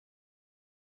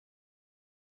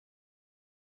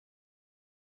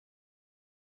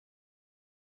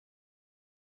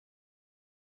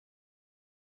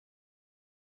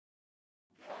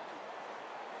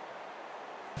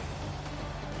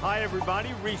Hi, everybody.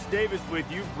 Reese Davis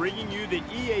with you, bringing you the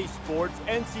EA Sports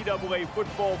NCAA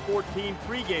Football 14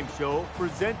 pregame show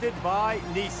presented by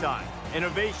Nissan.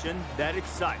 Innovation that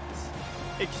excites.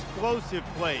 Explosive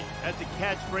plays. That's a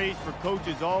catchphrase for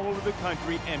coaches all over the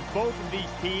country, and both of these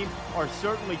teams are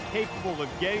certainly capable of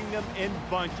getting them in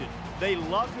bunches. They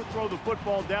love to throw the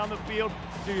football down the field,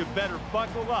 so you better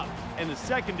buckle up. And the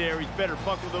secondaries better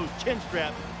buckle those chin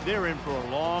straps. They're in for a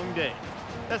long day.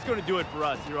 That's going to do it for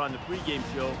us here on the pregame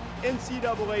show.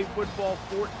 NCAA Football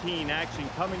 14 action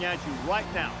coming at you right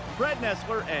now. Brett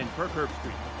Nessler and Kirk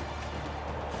Herbstreit.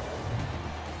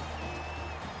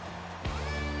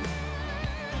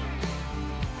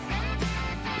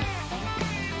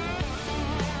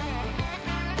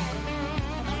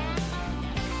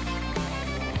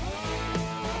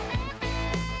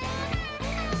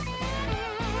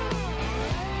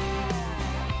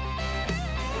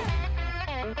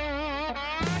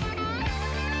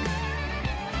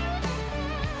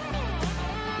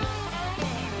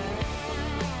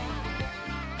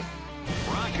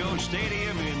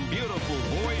 Stadium in beautiful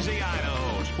Boise,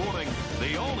 Idaho, sporting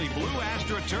the only blue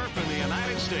AstroTurf in the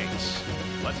United States.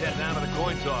 Let's head down to the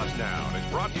coin toss now. And it's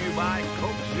brought to you by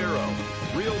Coke Zero.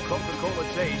 Real Coca-Cola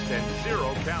taste and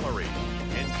 0 calories.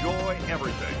 Enjoy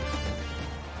everything.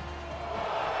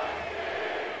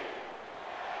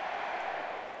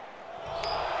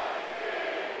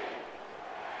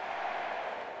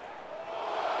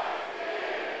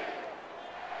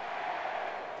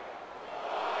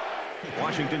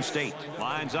 Washington State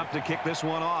lines up to kick this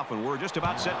one off, and we're just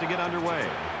about set to get underway.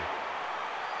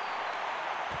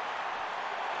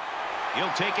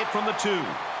 He'll take it from the 2.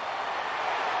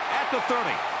 At the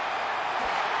 30.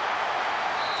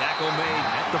 Tackle made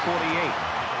at the 48.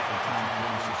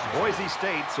 Boise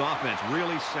State's offense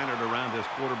really centered around this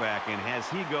quarterback, and as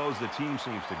he goes, the team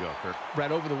seems to go. Kirk.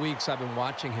 Brett, over the weeks I've been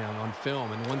watching him on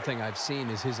film, and one thing I've seen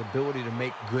is his ability to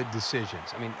make good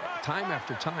decisions. I mean, time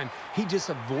after time, he just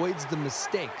avoids the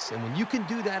mistakes. And when you can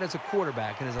do that as a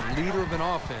quarterback and as a leader of an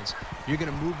offense, you're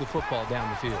going to move the football down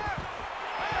the field.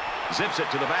 Zips it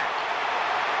to the back.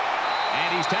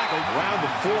 And he's tackled around the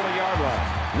 40-yard line.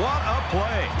 What a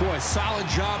play. Boy, solid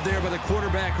job there by the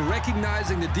quarterback,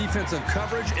 recognizing the defensive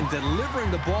coverage and delivering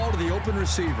the ball to the open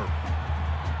receiver.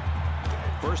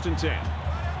 1st and 10.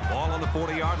 Ball on the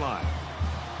 40-yard line.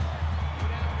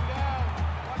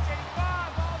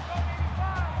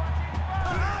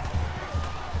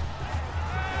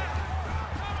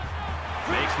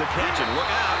 Makes the catch, and look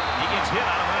out. He gets hit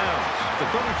out of bounds. The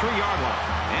 33-yard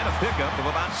line. And a pickup of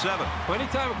about 7. Well,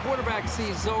 anytime a quarterback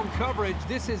sees zone coverage,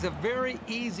 this is a very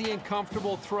easy and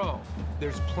comfortable throw.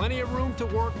 There's plenty of room to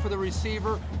work for the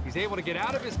receiver. He's able to get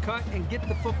out of his cut and get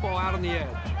the football out on the edge.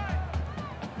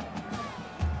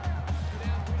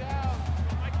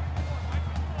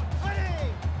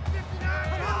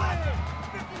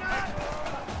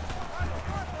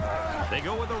 They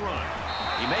go with a run.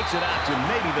 He makes it out to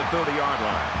maybe the 30-yard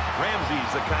line.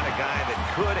 Ramsey's the kind of guy that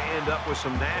could end up with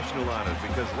some national honors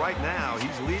because right now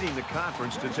he's leading the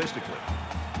conference statistically.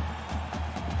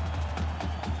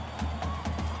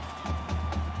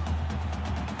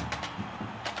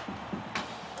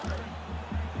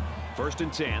 First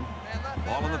and 10.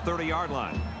 Ball on the 30-yard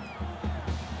line.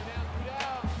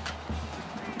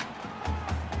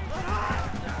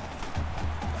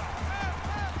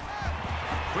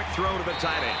 Quick throw to the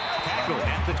tight end. Tackle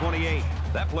at the 28.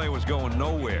 That play was going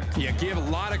nowhere. Yeah, give a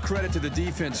lot of credit to the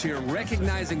defense here,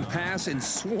 recognizing pass and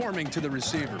swarming to the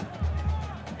receiver. Finds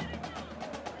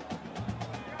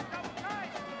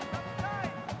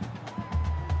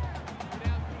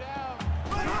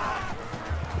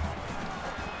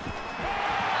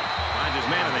his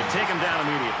man, and they take him down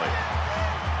immediately.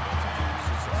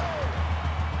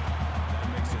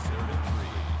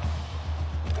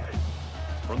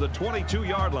 From the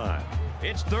 22-yard line,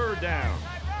 it's 3rd down.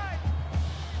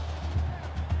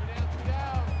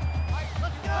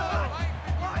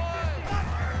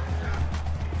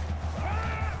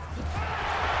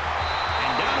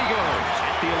 And down he goes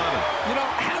at the 11. You know,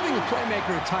 having a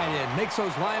playmaker at tight end makes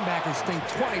those linebackers think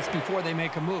twice before they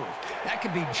make a move. That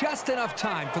can be just enough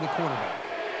time for the quarterback.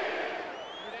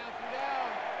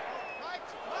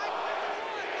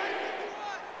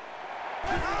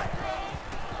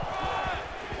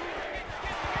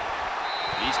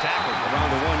 He's tackled around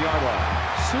the 1-yard line.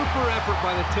 Super effort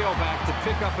by the tailback to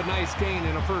pick up a nice gain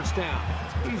and a 1st down.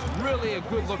 He's really a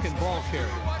good-looking ball carrier.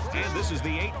 And this is the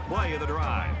 8th play of the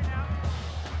drive.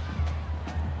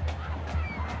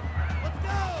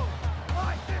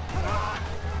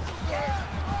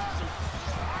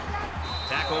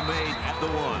 Tackle made at the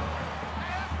 1.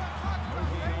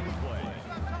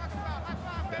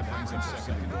 That brings him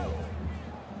 2nd and goal.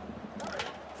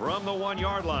 from the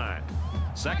 1-yard line.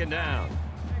 Second down.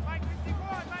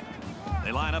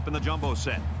 They line up in the jumbo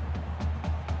set.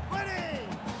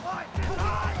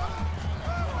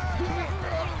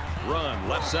 Run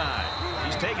left side.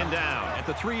 He's taken down at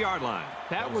the 3-yard line.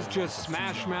 That was just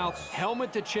smash mouth,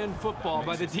 helmet to chin football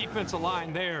by the defensive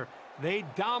line there. They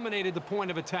dominated the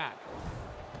point of attack.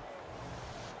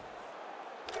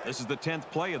 This is the 10th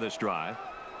play of this drive.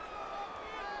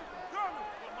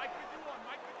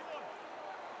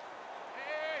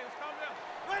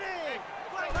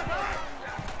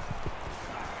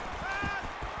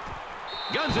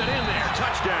 Guns it in there.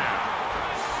 Touchdown.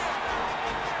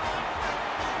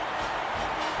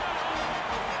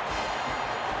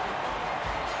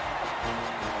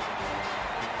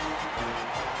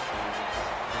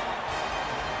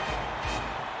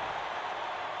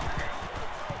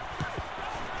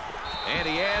 And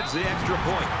he adds the extra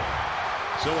point.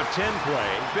 So a 10-play,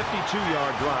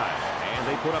 52-yard drive. And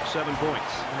they put up 7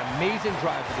 points. An amazing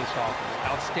drive for this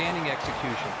offense. Outstanding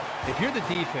execution. If you're the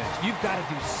defense, you've got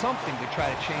to do something to try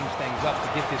to change things up to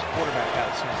get this quarterback out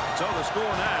of sync. So the score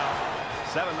now,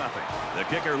 7-0. The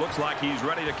kicker looks like he's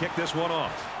ready to kick this one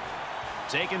off.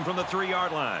 Taken from the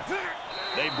 3-yard line.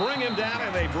 They bring him down,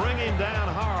 and they bring him down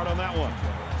hard on that one.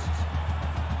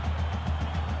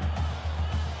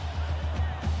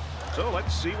 So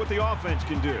let's see what the offense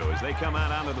can do as they come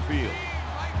out onto the field.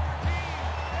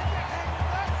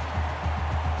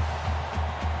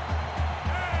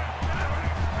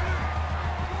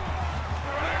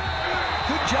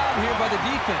 Job here by the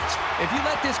defense. If you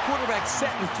let this quarterback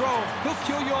set and throw, he'll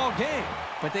kill you all game.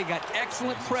 But they got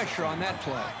excellent pressure on that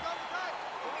play.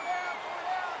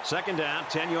 Second down,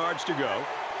 10 yards to go.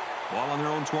 Ball on their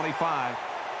own 25.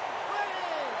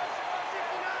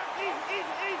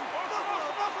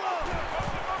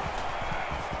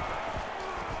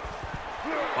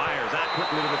 Fires out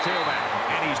quickly to the tailback,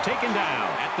 and he's taken down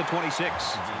at the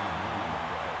 26.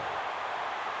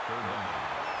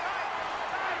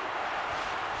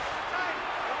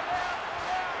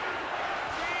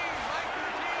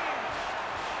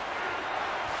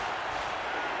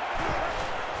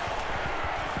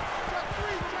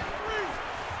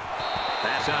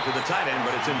 Out to the tight end,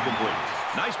 but it's incomplete.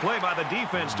 Nice play by the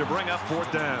defense to bring up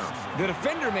 4th down. The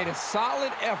defender made a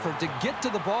solid effort to get to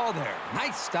the ball there.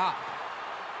 Nice stop.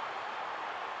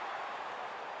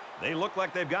 They look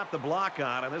like they've got the block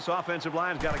on, and this offensive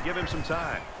line's got to give him some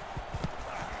time.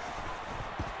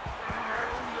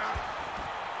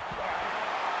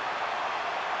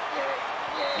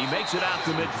 He makes it out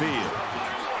to midfield.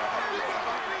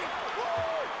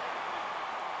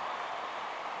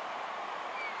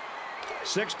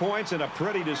 Six points and a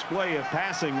pretty display of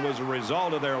passing was a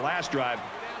result of their last drive.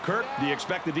 Kirk, do you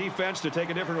expect the defense to take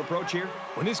a different approach here?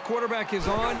 When this quarterback is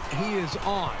on, he is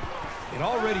on. It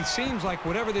already seems like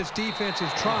whatever this defense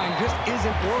is trying just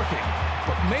isn't working.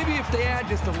 But maybe if they add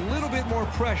just a little bit more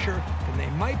pressure, then they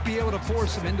might be able to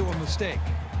force him into a mistake.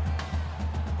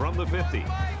 From the 50,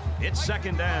 it's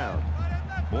second down.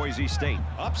 Boise State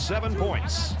up 7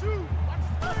 points.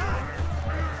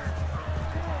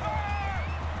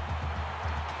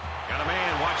 Got a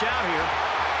man, watch out here.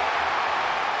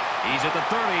 He's at the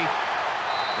 30.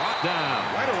 Brought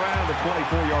down right around the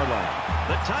 24-yard line.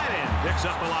 The tight end picks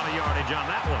up a lot of yardage on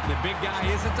that one. The big guy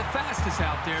isn't the fastest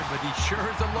out there, but he sure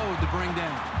is a load to bring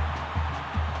down.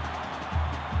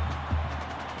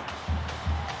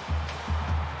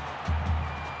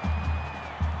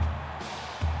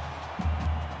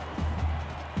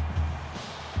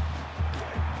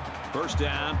 First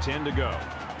down, 10 to go.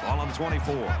 Ball on the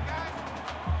 24.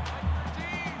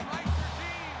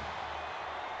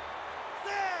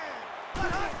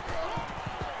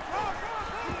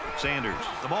 Sanders,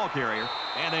 the ball carrier,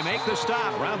 and they make the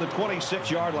stop around the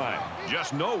 26-yard line.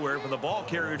 Just nowhere for the ball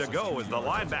carrier to go as the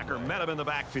linebacker met him in the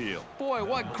backfield. Boy,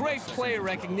 what great play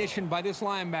recognition by this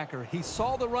linebacker. He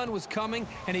saw the run was coming,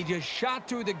 and he just shot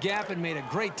through the gap and made a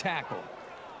great tackle.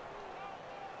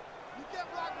 You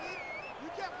can't block me. You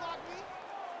can't block me.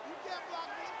 You can't block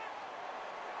me.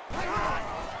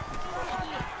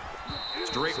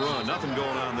 Straight run, nothing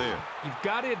going on there. You've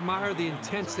got to admire the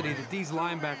intensity that these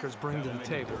linebackers bring to the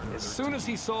table. As soon as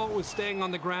he saw it was staying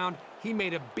on the ground, he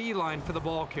made a beeline for the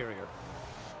ball carrier.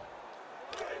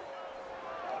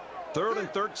 3rd and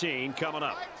 13 coming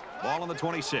up. Ball on the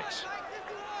 26.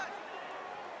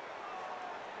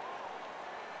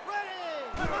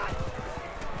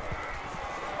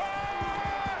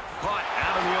 Caught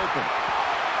out in the open.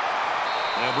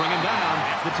 They'll bring him down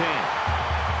at the 10.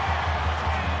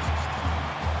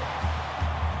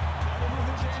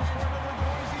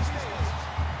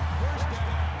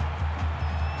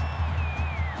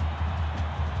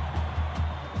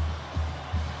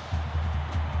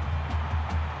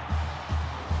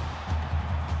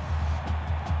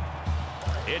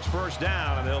 It's first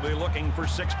down, and they'll be looking for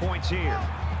 6 points here.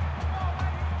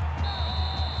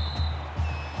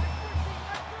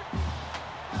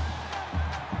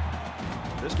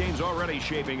 This game's already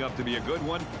shaping up to be a good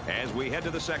one as we head to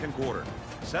the second quarter.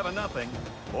 7-0,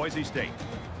 Boise State.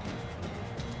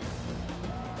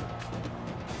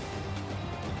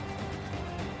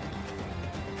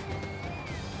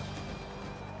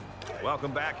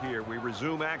 Welcome back here. We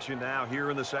resume action now here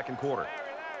in the second quarter.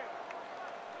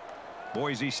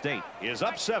 Boise State is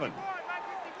up 7.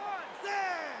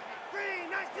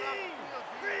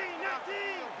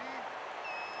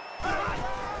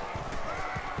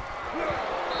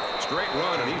 Straight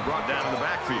run, and he's brought down in the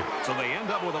backfield. So they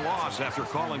end up with a loss after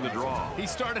calling the draw. He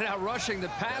started out rushing the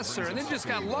passer and then just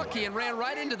got lucky and ran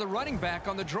right into the running back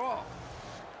on the draw.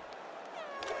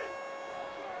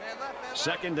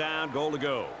 Second down, goal to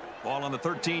go. Ball on the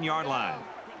 13-yard line.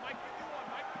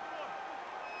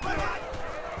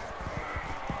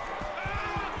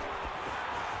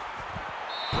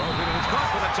 Throws it and it's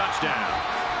caught for the touchdown.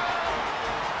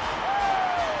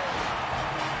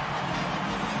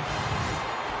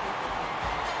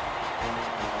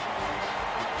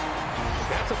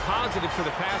 That's a positive for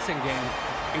the passing game.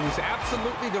 It was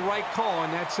absolutely the right call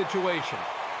in that situation.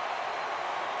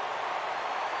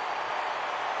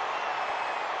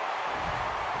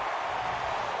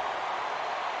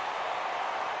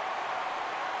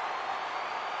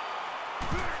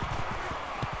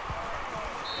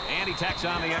 And he tacks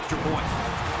on the extra point.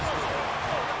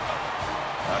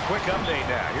 A quick update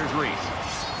now. Here's Reese.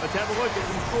 Let's have a look at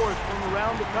some scores from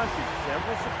around the country.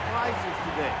 Several surprises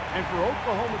today. And for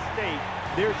Oklahoma State,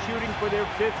 they're shooting for their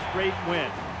 5th straight win.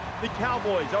 The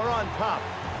Cowboys are on top,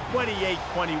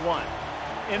 28-21.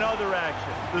 In other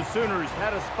action, the Sooners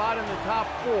had a spot in the top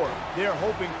 4. They're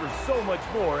hoping for so much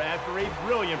more after a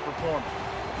brilliant performance.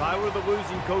 If I were the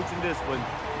losing coach in this one,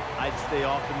 I'd stay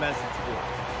off the message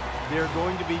boards. There are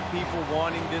going to be people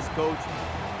wanting this coach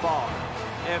fired.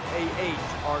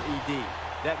 F-A-H-R-E-D.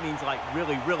 That means like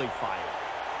really, really fired.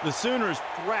 The Sooners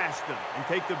thrashed them and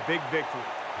take the big victory.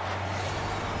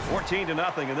 14-0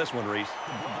 in this one, Reese.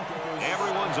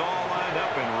 Everyone's all lined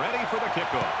up and ready for the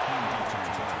kickoff.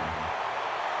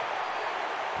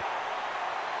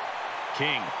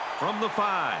 King from the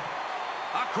 5.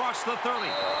 Across the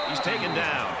 30. He's taken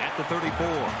down at the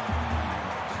 34.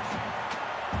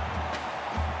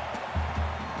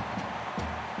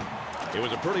 It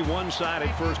was a pretty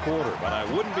one-sided first quarter, but I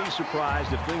wouldn't be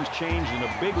surprised if things changed in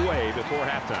a big way before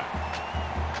halftime.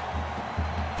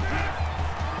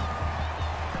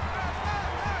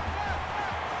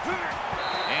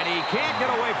 And he can't get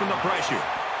away from the pressure.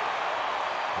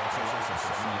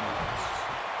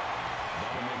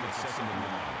 That'll make it 2nd and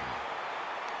 9.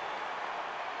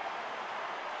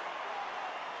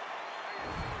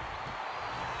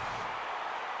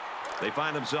 They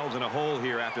find themselves in a hole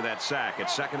here after that sack.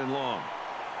 It's 2nd and long.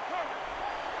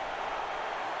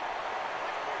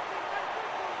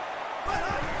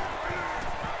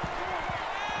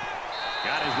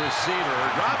 Got his receiver.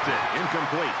 Dropped it.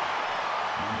 Incomplete.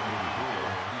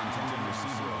 The intended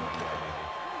receiver on the play.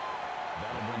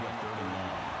 That'll bring up 3rd and 9.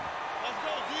 Let's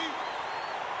go, D.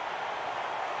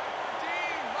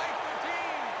 Team, right for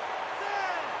team.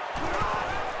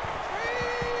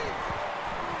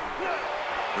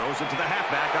 Throws it to the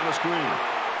halfback on the screen.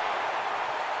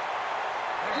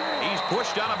 He's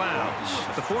pushed out of bounds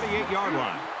at the 48-yard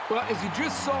line. Well, as you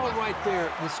just saw right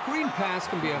there, the screen pass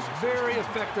can be a very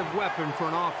effective weapon for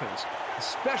an offense,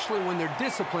 especially when they're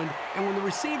disciplined and when the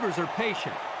receivers are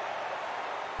patient.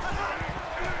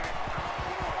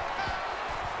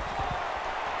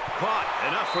 Caught.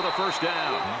 Enough for the first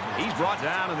down. He's brought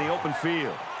down in the open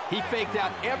field. He faked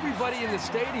out everybody in the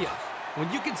stadium. When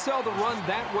you can sell the run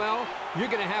that well, you're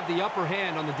going to have the upper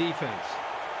hand on the defense.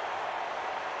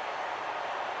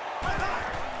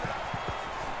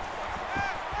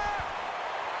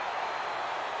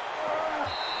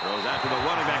 Throws out to the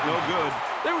running back, no good.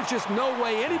 There was just no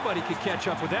way anybody could catch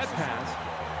up with that pass.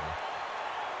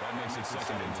 That makes it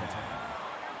 2nd and 10.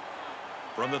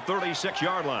 From the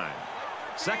 36-yard line.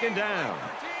 2nd down.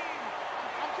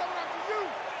 I'm coming after you.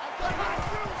 I'm coming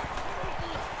after you.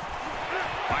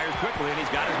 Fires quickly, and he's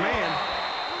got his man.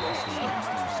 That's the next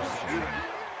interception.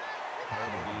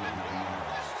 Called a gain of 9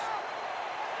 yards.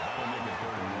 That'll make it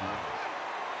 3rd and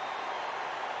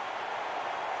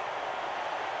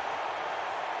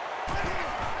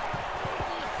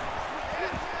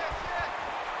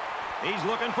 1. He's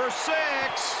looking for 6.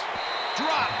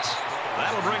 Dropped.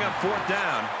 That'll bring up 4th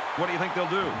down. What do you think they'll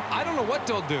do? I don't know what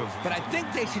they'll do, but I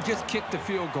think they should just kick the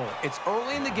field goal. It's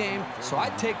early in the game, so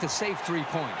I'd take the safe 3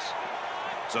 points.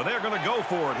 So they're going to go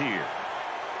for it here.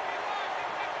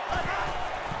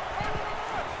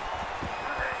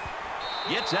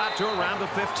 Gets out to around the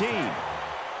 15. Gain of 12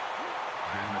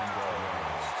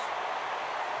 yards.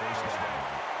 First down.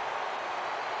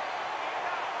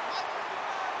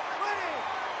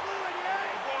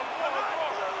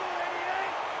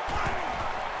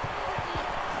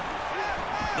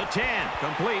 The 10,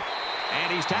 complete.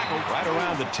 And he's tackled right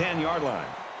around the 10-yard line.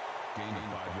 Gain of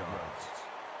 5 yards.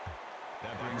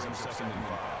 That brings him 2nd and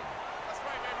 5. That's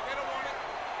right, baby. They don't want it.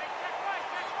 Hey, check right,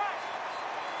 check right.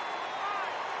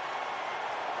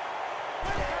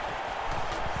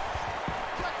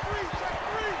 Check three, check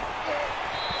three.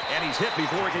 And he's hit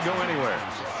before he can go anywhere.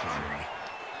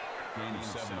 Gain of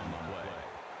 7 on the play.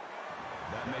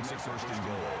 That makes it 1st and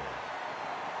goal.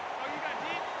 Oh, you got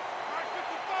deep? Mark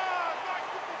 55, Mark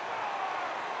 55.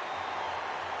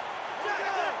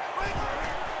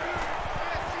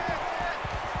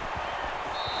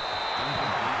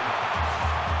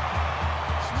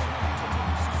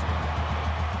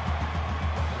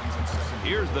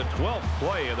 Here's the 12th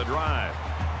play of the drive.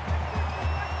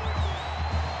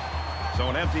 So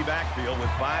an empty backfield with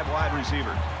 5 wide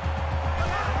receivers.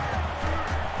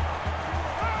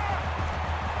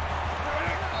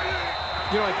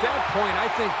 You know, at that point,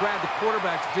 I think, Brad, the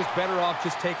quarterback's just better off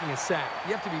just taking a sack.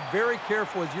 You have to be very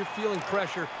careful as you're feeling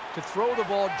pressure to throw the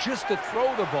ball just to throw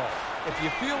the ball. If you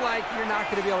feel like you're not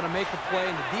going to be able to make a play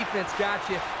and the defense got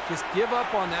you, just give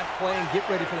up on that play and get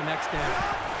ready for the next down.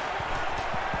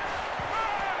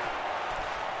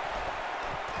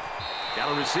 Got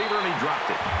a receiver, and he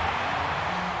dropped it.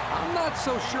 I'm not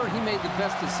so sure he made the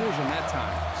best decision that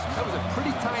time. That was a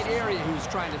pretty tight area he was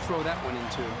trying to throw that one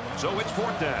into. So it's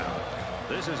 4th down.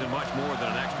 This isn't much more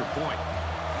than an extra point.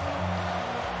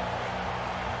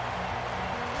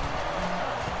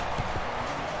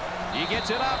 He gets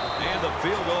it up, And the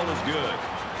field goal is good.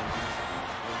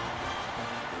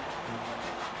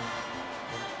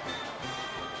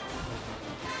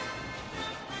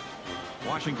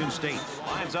 Washington State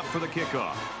lines up for the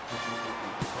kickoff.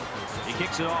 He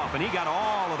kicks it off, and he got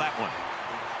all of that one.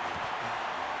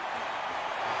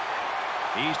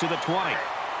 He's to the 20.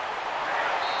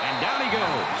 And down he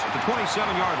goes at the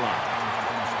 27-yard line.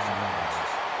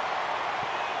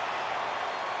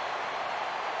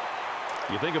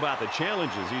 You think about the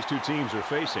challenges these two teams are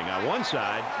facing. On one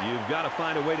side, you've got to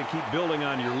find a way to keep building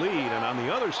on your lead, and on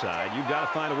the other side, you've got to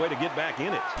find a way to get back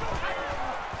in it.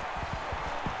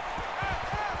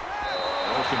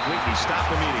 Almost completely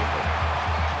stopped immediately.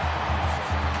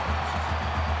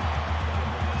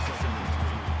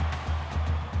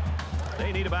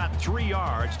 They need about 3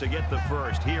 yards to get the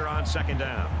first here on 2nd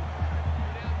down.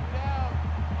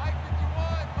 Mike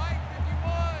 51, Mike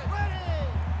 51. Ready.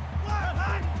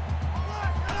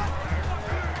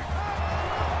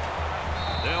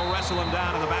 They'll wrestle him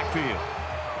down in the backfield.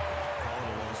 Call it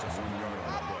a loss of 1 yard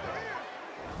on the play.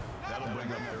 That'll bring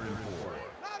up 3rd and 4.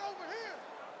 Not over here.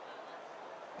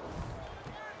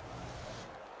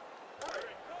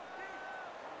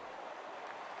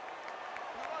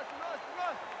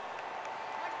 Rush.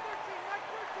 Mike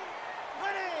 13.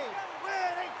 Ready.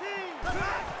 Win 18.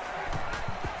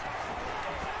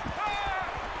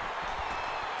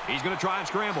 He's going to try and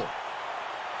scramble.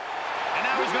 And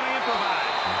now he's going to improvise.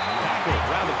 Tackled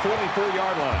around the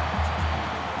 44-yard line.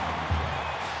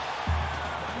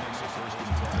 That makes it 1st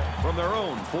and 10. From their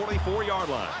own 44-yard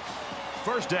line.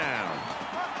 1st down.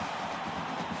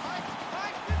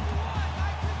 Mike 51.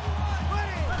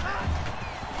 Ready.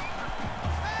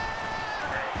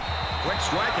 Quick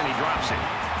strike, and he drops it.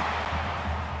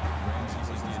 Ramsey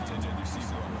was the intended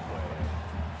receiver on the play.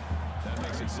 That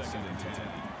makes it 2nd and 10.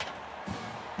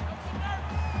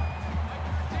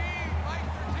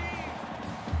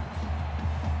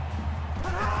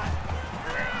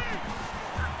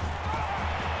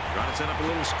 Trying to set up a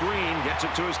little screen, gets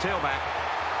it to his tailback.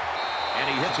 And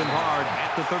he hits him hard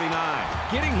at the 39.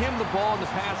 Getting him the ball in the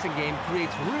passing game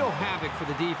creates real havoc for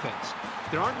the defense.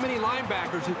 There aren't many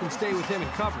linebackers who can stay with him in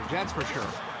coverage, that's for sure.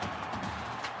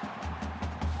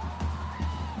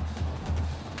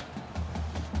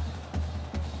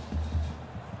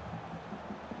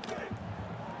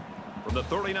 From the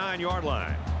 39-yard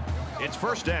line, it's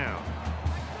 1st down.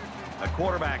 A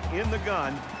quarterback in the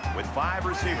gun with 5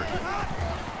 receivers.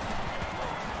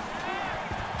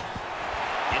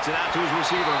 Gets it out to his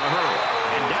receiver in a hurry.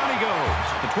 And down he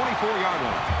goes at the 24-yard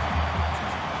line.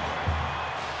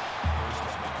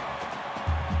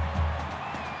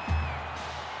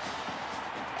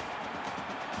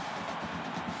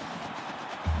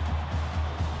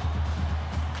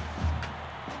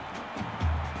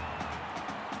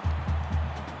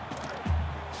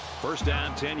 First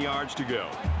down, 10 yards to go.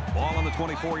 Ball on the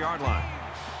 24-yard line.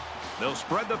 They'll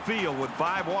spread the field with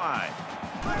 5 wide.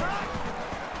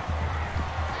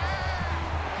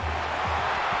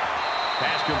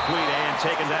 Pass complete and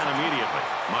taken down immediately.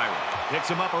 Myron picks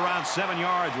him up around 7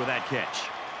 yards with that catch.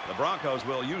 The Broncos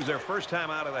will use their first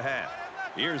time out of the half.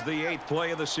 Here's the 8th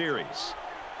play of the series.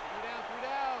 3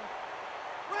 down.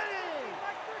 Ready.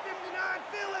 59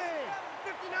 Philly.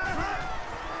 59 Hunt.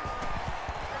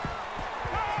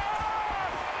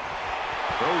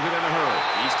 Throws it in a hurry.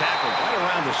 He's tackled right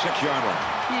around the 6-yard line.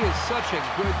 He is such a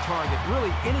good target,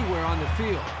 really anywhere on the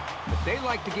field. But they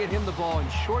like to get him the ball in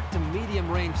short to medium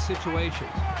range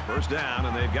situations. First down,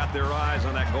 and they've got their eyes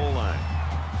on that goal line.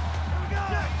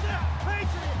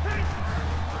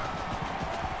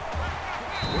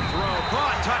 Good throw,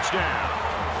 caught, touchdown.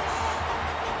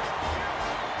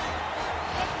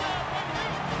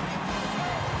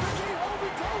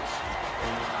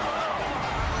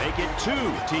 Make it 2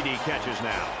 TD catches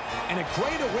now. And a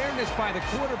great awareness by the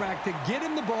quarterback to get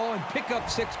him the ball and pick up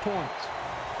 6 points.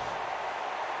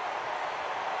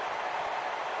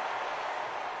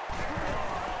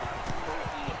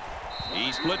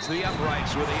 He splits the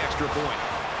uprights with the extra point.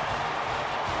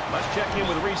 Let's check in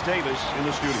with Reese Davis in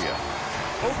the studio.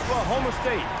 Oklahoma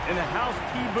State in the house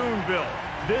T. Booneville.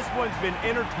 This one's been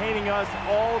entertaining us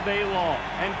all day long.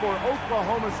 And for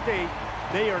Oklahoma State,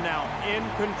 they are now in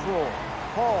control.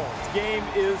 Hall's game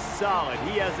is solid.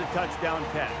 He has a touchdown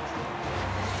catch.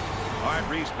 All right,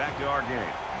 Reese, back to our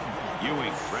game.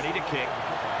 Ewing ready to kick.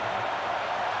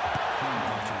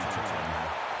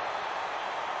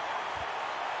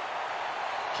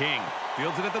 King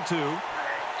fields it at the 2.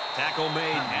 Tackle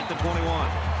made at the 21.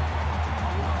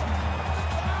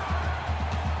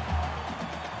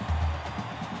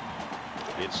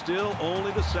 It's still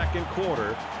only the second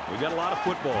quarter. We've got a lot of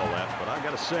football left, but I've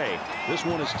got to say, this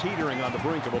one is teetering on the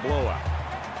brink of a blowout.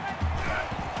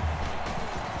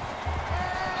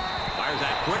 Fires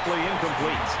that quickly,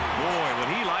 incomplete. Boy, would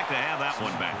he like to have that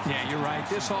one back. Yeah, you're right.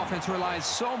 This offense relies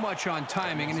so much on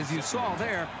timing, and as you saw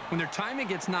there, when their timing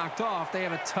gets knocked off, they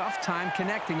have a tough time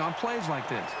connecting on plays like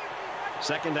this.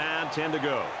 Second down, 10 to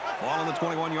go. Ball on the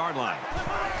 21-yard line.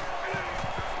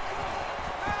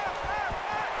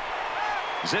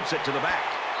 Zips it to the back.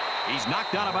 He's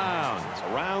knocked out of bounds.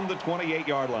 Around the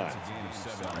 28-yard line. That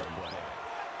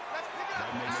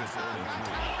makes it 33.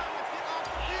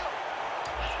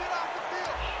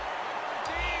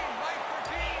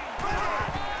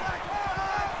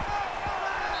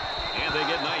 And they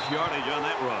get nice yardage on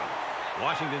that run.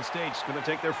 Washington State's going to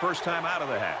take their first time out of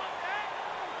the half.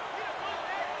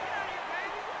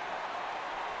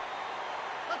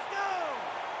 Let's go.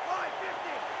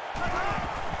 550.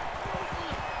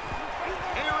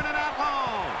 In and out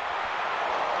long.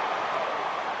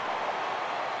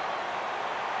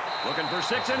 Looking for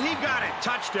 6, and he got it.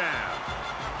 Touchdown.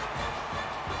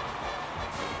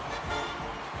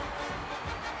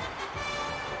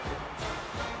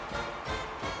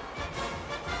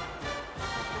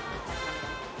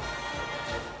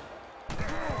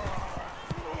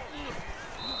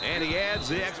 And he adds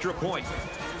the extra point.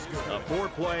 A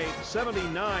 4-play,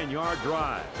 79-yard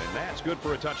drive, and that's good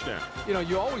for a touchdown. You know,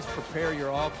 you always prepare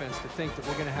your offense to think that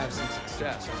we're going to have some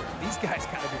success. These guys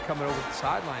got to be coming over the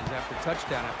sidelines after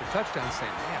touchdown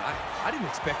saying, man, I didn't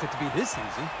expect it to be this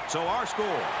easy. So our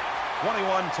score,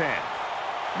 21-10.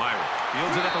 Myron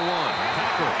fields it at the 1.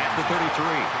 Tackle at the 33.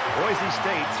 Boise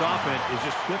State's offense is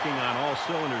just clicking on all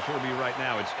cylinders for me right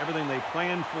now. It's everything they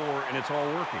planned for, and it's all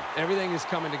working. Everything is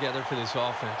coming together for this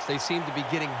offense. They seem to be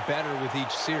getting better with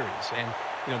each series. And,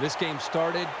 you know, this game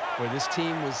started where this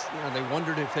team was, you know, they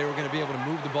wondered if they were going to be able to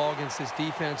move the ball against this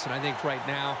defense. And I think right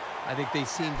now, they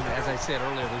seem to, as I said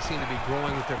earlier, they seem to be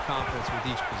growing with their confidence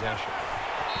with each possession.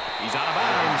 He's out of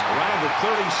bounds around the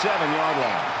 37-yard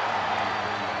line.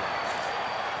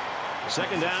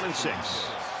 Second down and 6.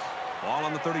 Ball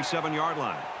on the 37-yard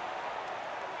line.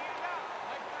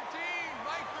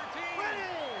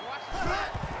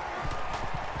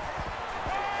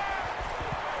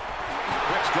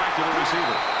 Quick strike to the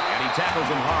receiver, and he tackles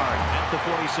him hard at the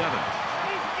 47.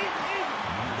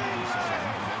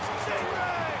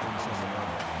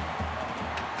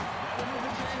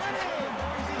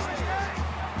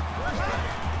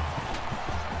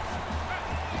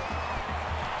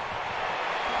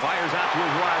 Fires out to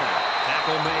his rider.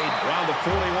 Tackle made around the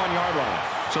 41-yard line.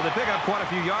 So they pick up quite a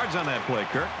few yards on that play,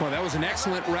 Kirk. Well, that was an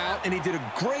excellent route, and he did a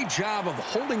great job of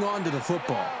holding on to the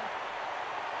football.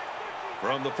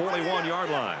 From the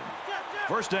 41-yard line.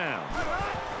 First down.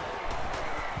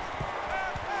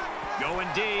 Going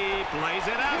deep, lays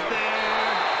it out there.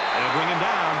 They'll bring him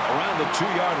down around the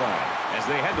 2-yard line. As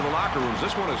they head to the locker rooms,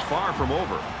 this one is far from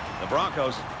over. The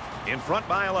Broncos in front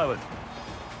by 11.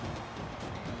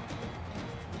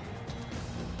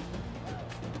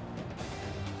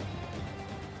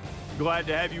 Glad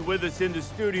to have you with us in the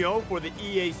studio for the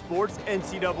EA Sports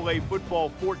NCAA Football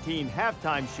 14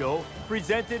 halftime show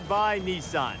presented by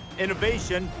Nissan.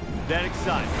 Innovation that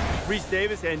excites. Reese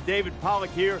Davis and David Pollack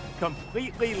here,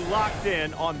 completely locked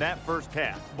in on that first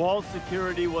half. Ball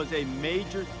security was a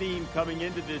major theme coming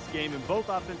into this game, and both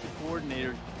offensive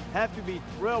coordinators have to be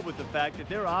thrilled with the fact that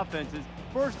their offenses,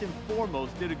 first and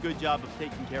foremost, did a good job of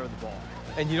taking care of the ball.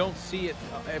 And you don't see it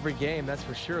every game, that's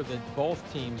for sure, that both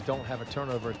teams don't have a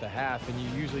turnover at the half, and you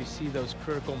usually see those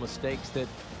critical mistakes that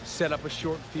set up a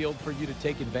short field for you to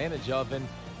take advantage of, and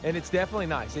it's definitely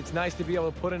nice. It's nice to be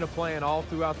able to put in a plan all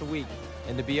throughout the week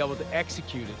and to be able to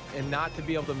execute it and not to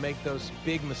be able to make those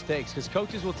big mistakes, because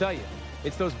coaches will tell you,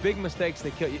 it's those big mistakes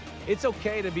that kill you. It's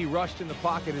okay to be rushed in the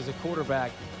pocket as a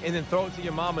quarterback and then throw it to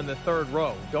your mom in the third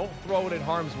row. Don't throw it in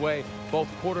harm's way. Both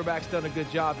quarterbacks done a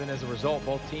good job, and as a result,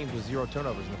 both teams with 0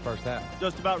 turnovers in the first half.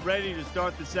 Just about ready to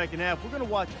start the second half. We're going to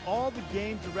watch all the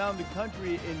games around the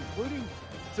country, including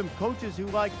some coaches who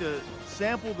like to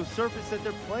sample the surface that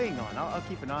they're playing on. I'll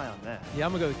keep an eye on that. Yeah,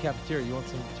 I'm going to go to the cafeteria. You want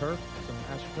some turf? Some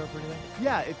AstroTurf or anything?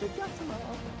 Yeah, if they've got some,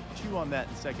 I'll chew on that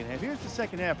in the second half. Here's the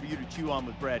second half for you to chew on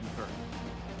with Brad and Kurt.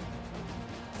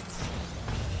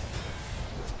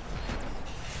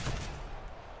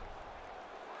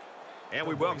 And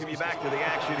we welcome you back to the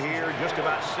action here, just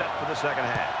about set for the second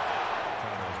half.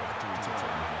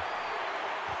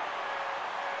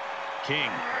 King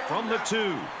from the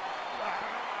 2.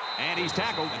 And he's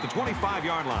tackled at the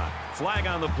 25-yard line. Flag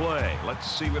on the play. Let's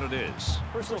see what it is.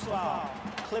 Personal foul.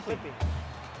 Clipping.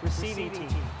 Receiving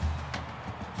team.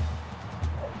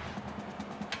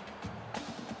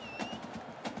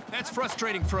 That's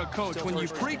frustrating for a coach when you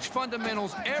preach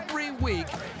fundamentals every week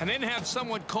and then have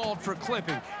someone called for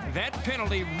clipping. That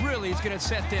penalty really is going to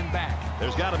set them back.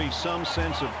 There's got to be some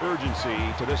sense of urgency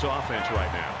to this offense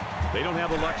right now. They don't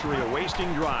have the luxury of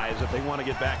wasting drives if they want to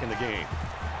get back in the game.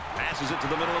 Passes it to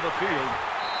the middle of the field.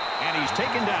 And he's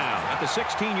taken down at the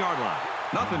 16-yard line.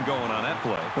 Nothing going on that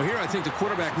play. Well, here I think the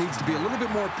quarterback needs to be a little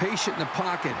bit more patient in the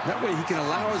pocket. That way he can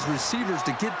allow his receivers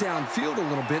to get downfield a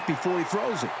little bit before he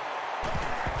throws it.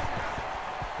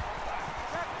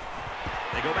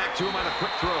 They go back to him on a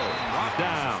quick throw. Brought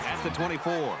down at the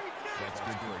 24. That's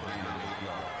good for a gain of 8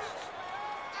 yards.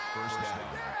 First down.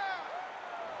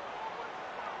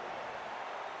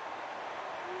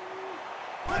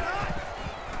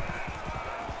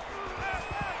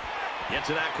 Gets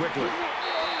it out quickly.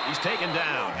 He's taken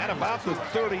down at about the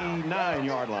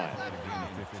 39-yard line. A gain of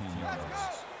 15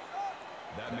 yards.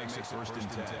 That makes it first and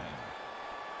 10.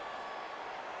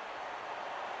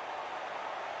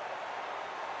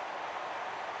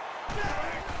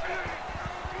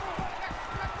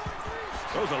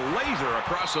 Throws a laser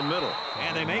across the middle.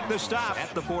 And they make the stop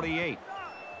at the 48.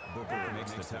 Booker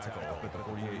makes the tackle at the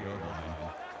 48-yard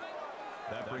line.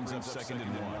 That brings up second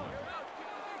and 1.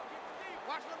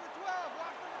 Watch number 12.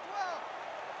 Watch number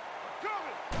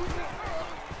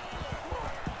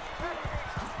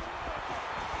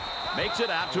 12. Makes it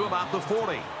out to about the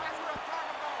 40.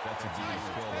 That's a gain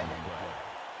of 12 on the play.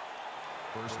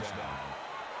 First down.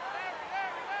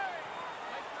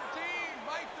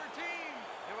 Mike 13.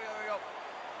 Here we go.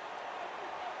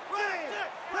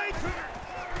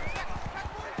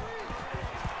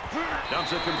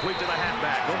 Dumps it complete to the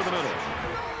halfback over the middle.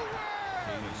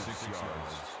 Gain of 6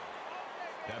 yards.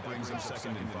 That brings up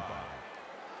second and 5.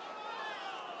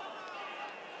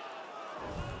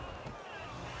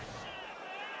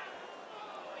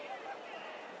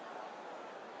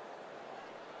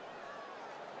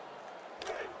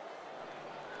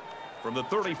 From the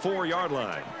 34-yard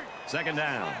line. Second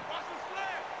down.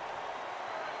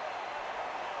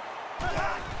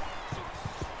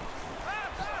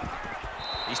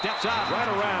 He steps out right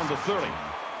around the 30.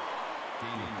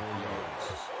 Gaining 4 yards.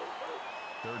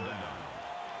 Third down.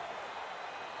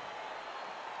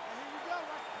 Here you go.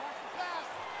 Watch the pass.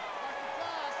 Watch the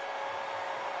pass.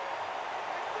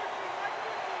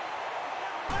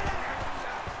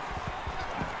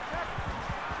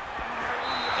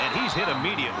 And he's hit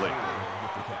immediately.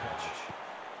 With the catch.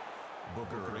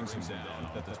 Booker brings him down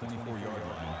at the 24-yard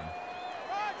line.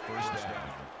 First down.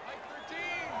 Mike 13.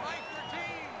 Mike 13.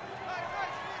 Right,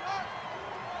 sweetheart.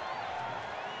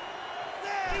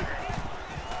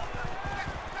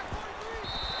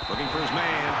 Looking for his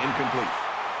man. Incomplete.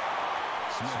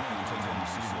 Smith takes a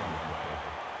receiver on the play.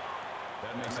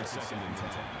 That makes it second and 10.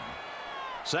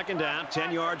 Second down,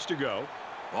 10 yards to go.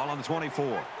 Ball on the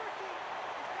 24.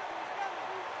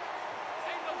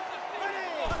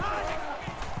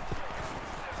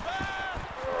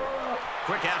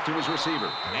 Quick out to his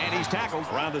receiver. And he's tackled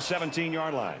around the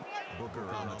 17-yard line. Booker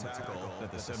on the tackle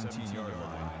at the 17-yard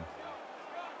line.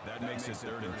 That makes it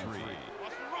 3rd and 3.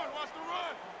 Watch the run, watch the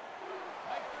run.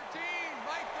 Mike 13,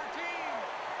 Mike 13.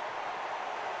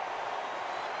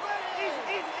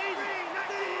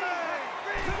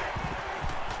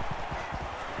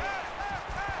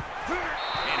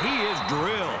 And he is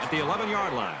drilled at the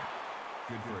 11-yard line.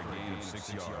 Good for a gain of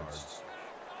 6 yards.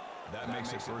 That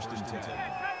makes it 1st and 10.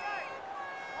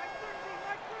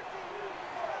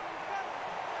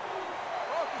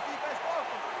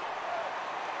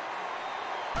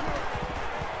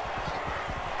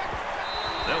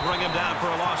 They'll bring him down for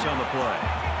a loss on the play.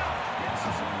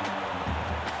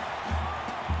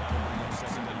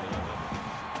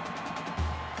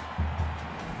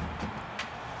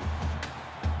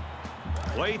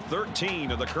 Play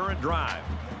 13 of the current drive.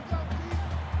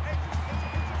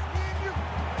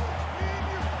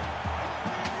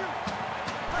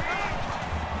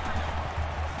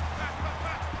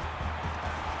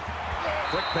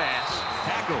 Quick pass.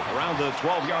 Tackle around the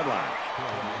 12-yard line.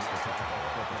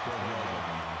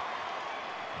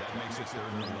 That makes it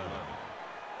 3rd and 11.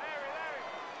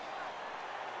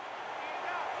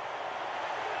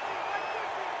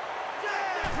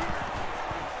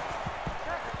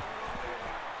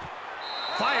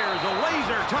 Fires a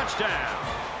laser touchdown.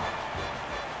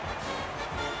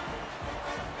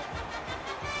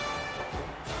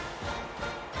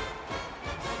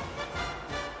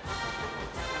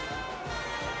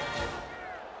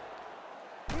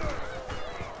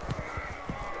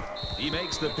 He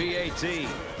makes the PAT.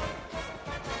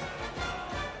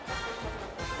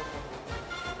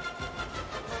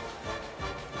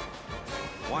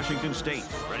 Washington State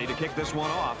ready to kick this one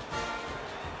off.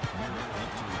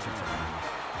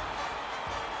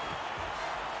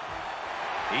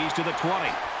 He's to the 20.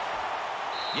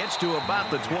 Gets to about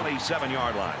the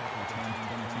 27-yard line.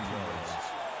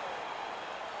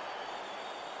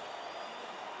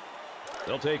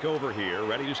 They'll take over here,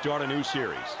 ready to start a new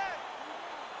series.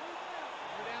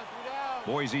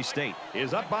 Boise State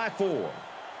is up by 4.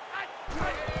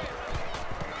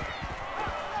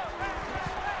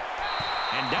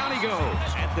 And down he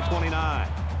goes at the 29.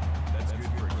 That's good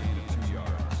for a gain of 2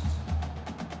 yards.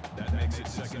 That makes it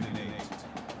 2nd and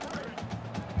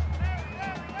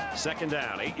 8. Second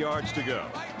down, 8 yards to go.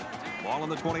 Ball on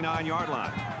the 29-yard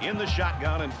line. In the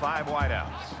shotgun and 5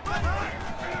 wideouts.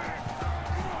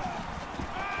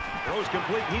 Throws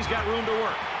complete. He's got room to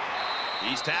work.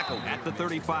 He's tackled at the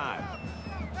 35.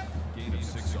 Gain of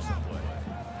 6 on the play.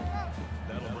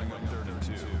 That'll bring up 3rd and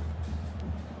 2.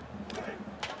 51,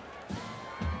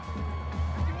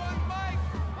 Mike.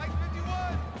 Mike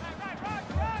 51.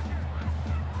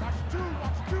 Watch 2.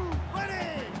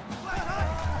 Ready.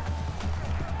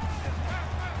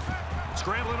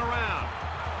 Scrambling around.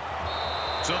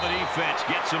 So the defense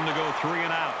gets him to go 3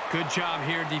 and out. Good job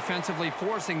here defensively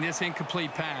forcing this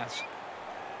incomplete pass.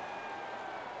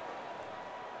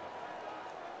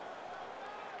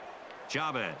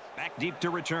 Chavez back deep to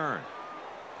return.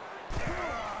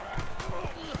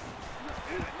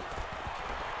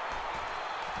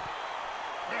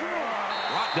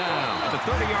 Brought down at the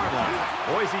 30-yard line.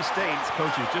 Boise State's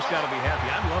coaches just got to be happy.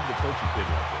 I love to coach a kid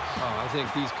like this. Oh, I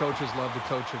think these coaches love to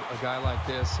coach a guy like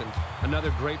this, and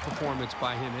another great performance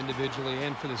by him individually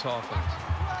and for this offense.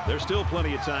 There's still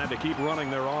plenty of time to keep running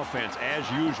their offense as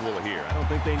usual here. I don't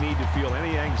think they need to feel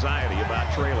any anxiety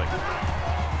about trailing.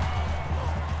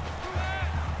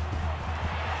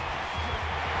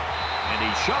 And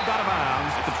he's shoved out of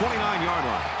bounds at the 29-yard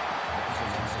line.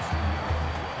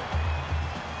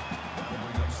 That'll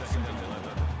bring up 2nd and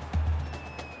 11.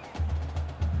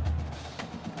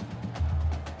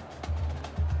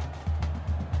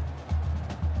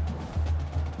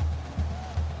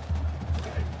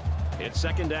 It's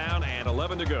second down and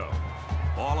 11 to go.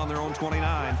 Ball on their own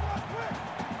 29.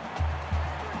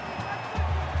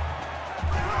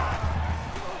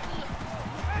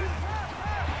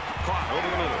 Caught over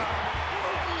the middle.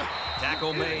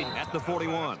 Tackle made at the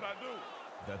 41.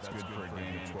 That's good for a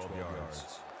gain of 12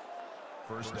 yards.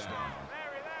 1st down.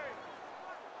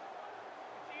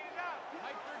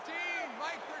 Mike 13,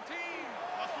 Mike 13.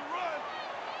 Watch the run.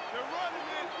 They're running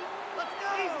it. Let's go.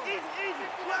 Easy.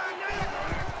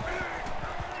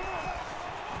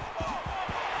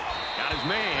 Got his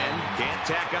man. Can't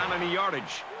tack on any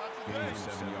yardage. Gain of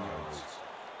 7 yards.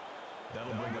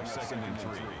 That'll bring up 2nd and 3.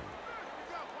 Watch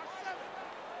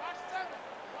 7.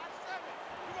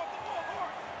 You want the ball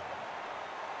more.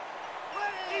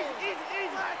 Easy.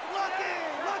 Look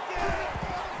in.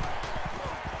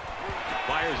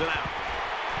 Fires it out.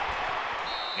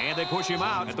 And they push him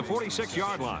out at the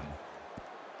 46-yard line.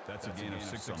 That's a gain of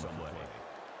 6 on the play.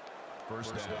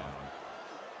 1st down.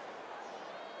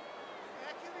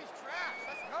 Man, QB's trash.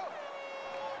 Let's go.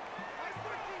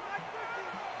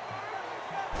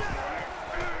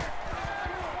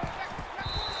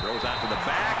 Goes out to the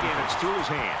back, and it's through his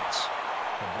hands.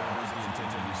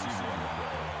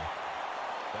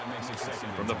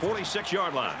 From the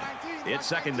 46-yard line, it's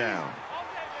second down.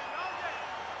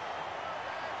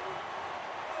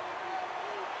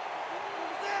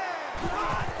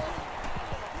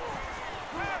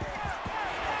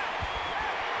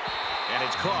 And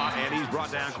it's caught, and he's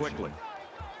brought down quickly.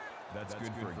 That's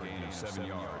good for a gain of 7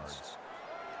 yards.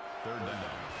 Third down.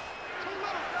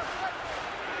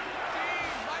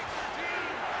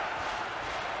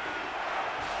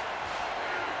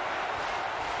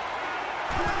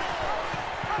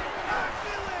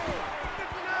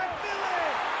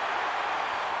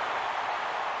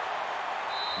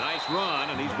 Nice run,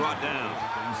 and he's brought down.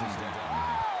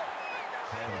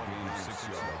 Have a gain of 6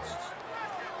 yards.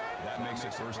 That makes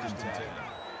it first and 10.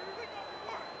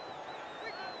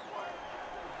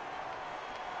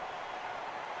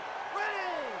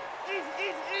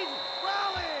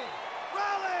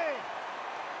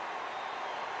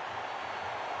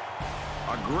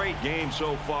 A great game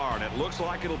so far, and it looks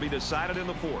like it'll be decided in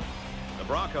the fourth. The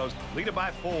Broncos lead it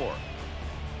by 4.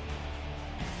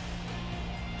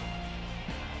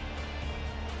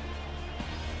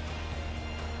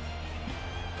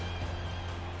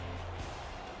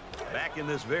 Back in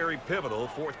this very pivotal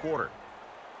fourth quarter.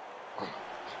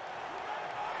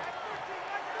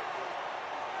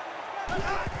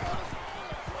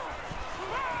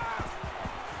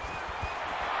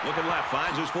 Looking left,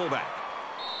 finds his fullback.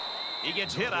 He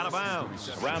gets hit out of bounds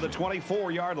around the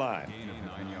 24-yard line. Gain of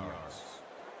 9 yards.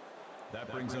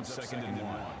 That brings up second and 1.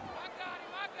 I got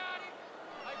him.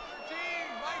 Mike 13.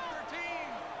 Mike 13.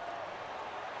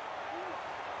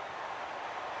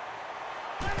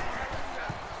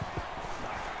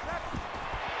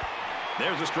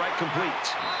 There's a strike complete.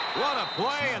 What a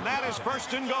play, and that is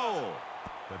first and goal.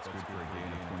 That's good for a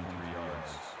gain of 23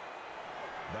 yards.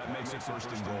 That makes it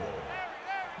first and goal.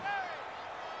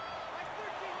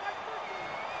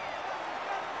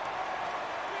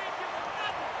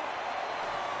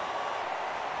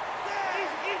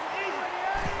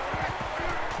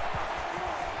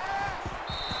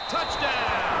 Touchdown,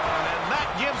 and that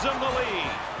gives him the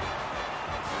lead.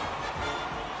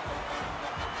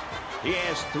 He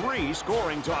has 3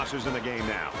 scoring tosses in the game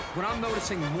now. What I'm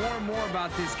noticing more and more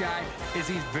about this guy is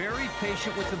he's very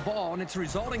patient with the ball, and it's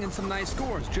resulting in some nice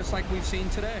scores, just like we've seen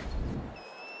today.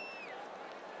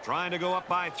 Trying to go up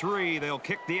by 3. They'll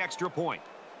kick the extra point.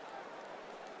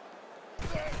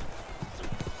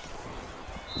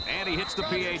 And he hits the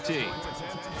PAT.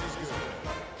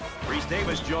 Reese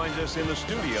Davis joins us in the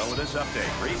studio with this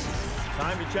update. Reese?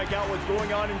 Time to check out what's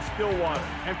going on in Stillwater.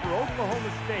 And for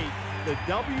Oklahoma State, the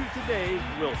W today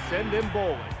will send them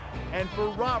bowling. And for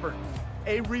Roberts,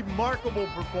 a remarkable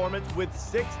performance with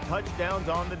 6 touchdowns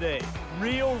on the day.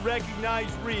 Real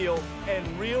recognize real, and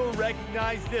real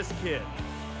recognize this kid.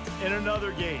 In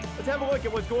another game, let's have a look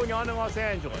at what's going on in Los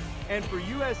Angeles. And for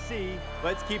USC,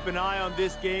 let's keep an eye on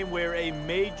this game where a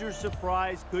major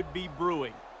surprise could be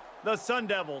brewing. The Sun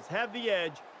Devils have the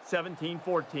edge,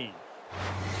 17-14.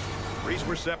 Reese,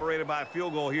 we're separated by a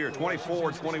field goal here,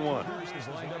 24-21.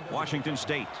 Washington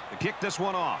State to kick this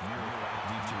one off.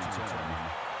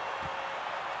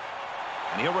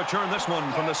 And he'll return this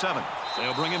one from the 7.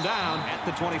 They'll bring him down at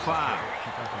the 25.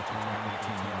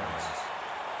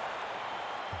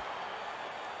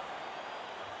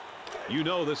 You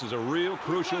know this is a real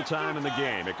crucial time in the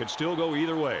game. It could still go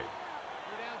either way.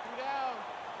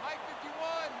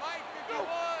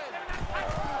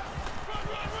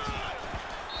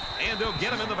 And they'll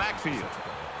get him in the backfield.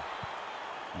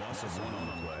 Loss of 1 on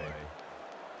the play.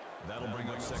 That'll bring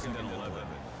up second and 11.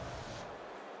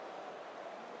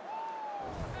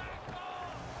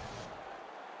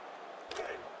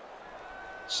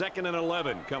 Second and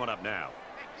 11 coming up now.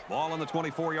 Ball on the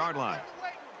 24-yard line.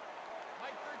 Mike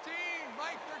 13.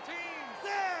 Mike 13.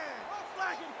 Stand.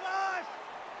 Flash and flush.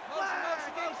 Flash.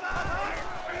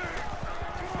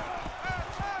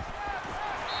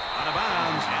 Out of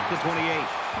bounds at the 28.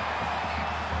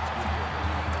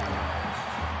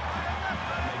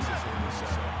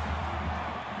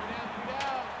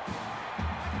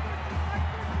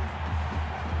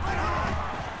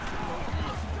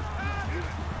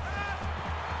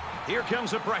 Here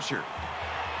comes the pressure.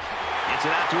 Gets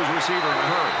it out to his receiver in a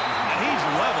hurry. And he's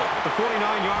level at the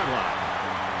 49-yard line.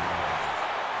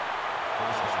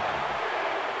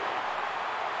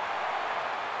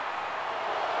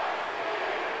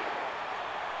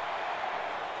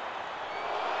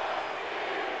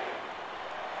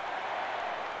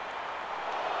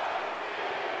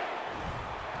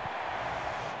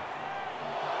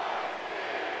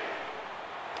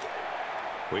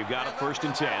 We've got a first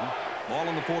and 10. Ball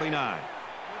on the 49.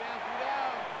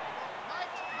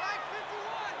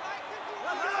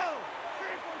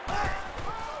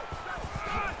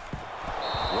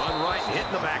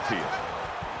 field.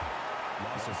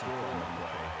 Loss of 4 on the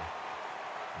play.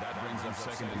 That brings up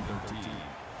 2nd and 13.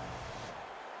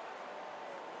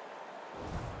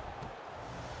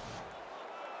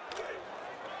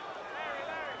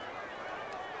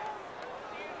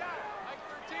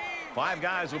 Five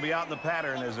guys will be out in the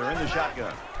pattern as they're in the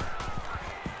shotgun.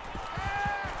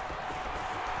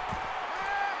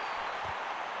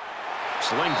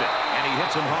 Slings it, and he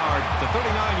hits him hard at the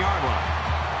 39-yard line.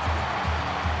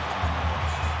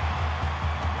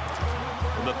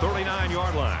 From the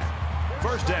 39-yard line,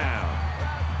 first down.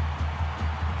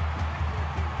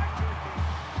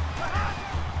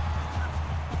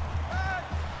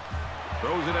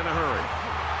 Throws it in a hurry.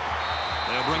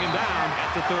 They'll bring him down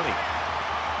at the 30.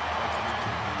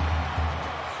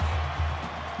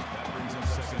 That brings up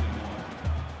 2nd and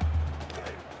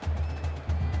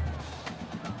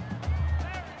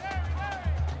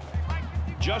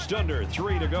 1. Just under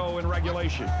 3 to go in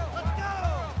regulation.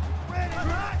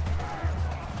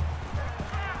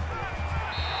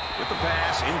 With the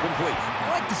pass incomplete.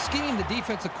 I like the scheme the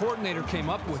defensive coordinator came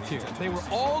up with here. They were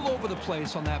all over the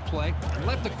place on that play and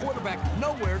left the quarterback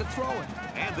nowhere to throw it.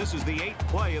 And this is the 8th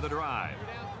play of the drive.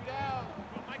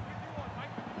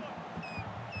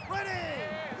 Ready!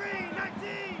 Green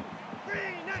 19!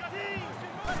 Green 19!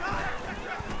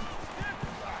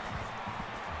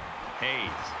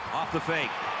 Hayes off the fake.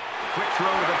 Quick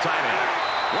throw to the tight end.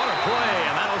 What a play,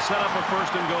 and that'll set up a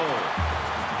 1st and goal.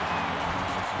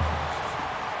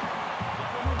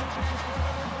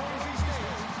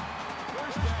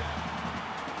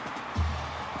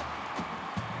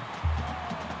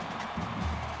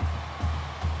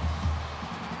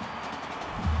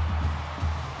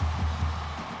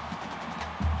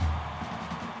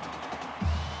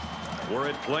 We're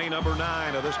at play number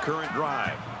 9 of this current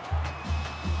drive.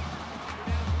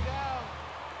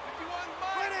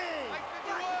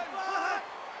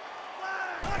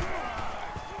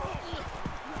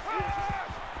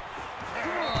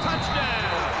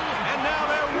 Touchdown! And now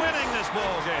they're winning this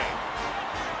ball game.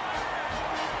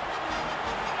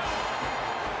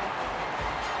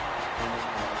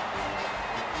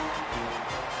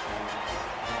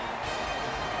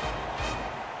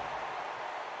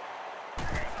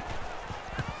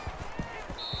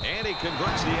 And he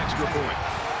converts the extra point.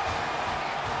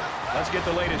 Let's get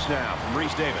the latest now from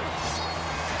Reese Davis.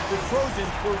 The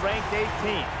Trojans were ranked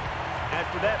 18th.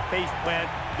 After that face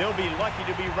plant, they'll be lucky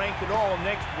to be ranked at all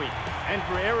next week. And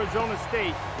for Arizona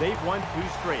State, they've won 2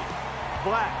 straight.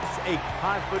 Black's a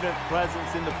confident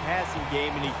presence in the passing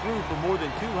game, and he threw for more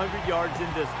than 200 yards in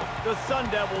this one. The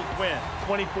Sun Devils win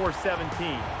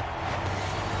 24-17.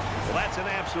 Well, that's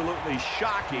an absolutely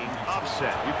shocking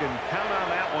upset. You can count on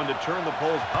that one to turn the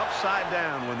polls upside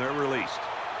down when they're released.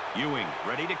 Ewing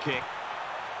ready to kick.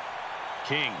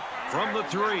 King from the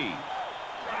 3.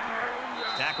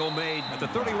 Tackle made at the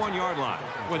 31-yard line.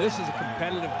 Well, this is a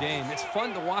competitive game. It's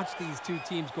fun to watch these two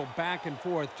teams go back and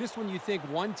forth. Just when you think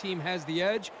one team has the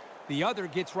edge, the other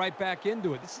gets right back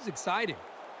into it. This is exciting.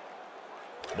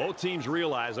 Both teams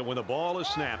realize that when the ball is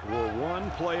snapped, we're one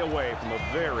play away from a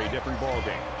very different ball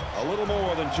game. A little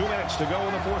more than 2 minutes to go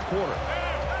in the 4th quarter.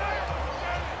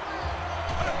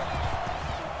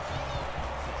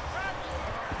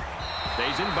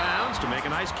 Stays in bounds to make a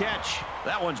nice catch.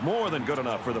 That one's more than good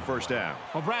enough for the 1st down.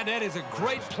 Well, Brad, that is a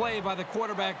great play by the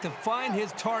quarterback to find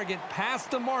his target past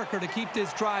the marker to keep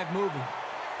this drive moving.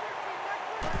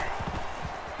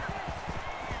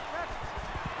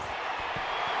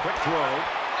 Quick throw.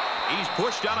 He's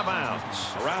pushed out of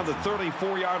bounds around the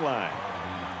 34-yard line.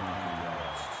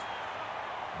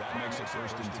 That makes it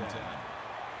 1st and 10.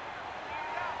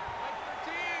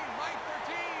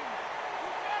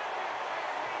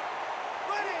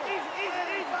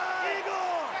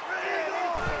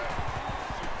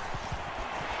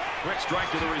 Quick strike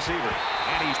to the receiver.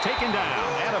 And he's taken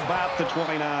down at about the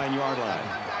 29-yard line.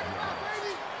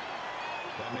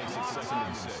 That makes it 2nd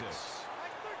and 6.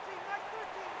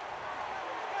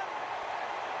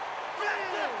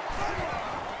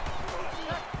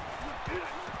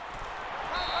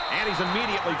 And he's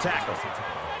immediately tackled.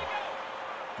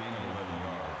 Gain of 11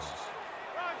 yards.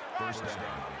 1st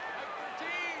down.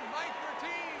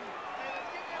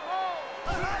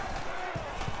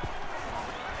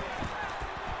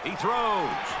 He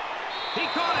throws. He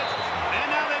caught it.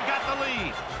 And now they've got the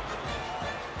lead.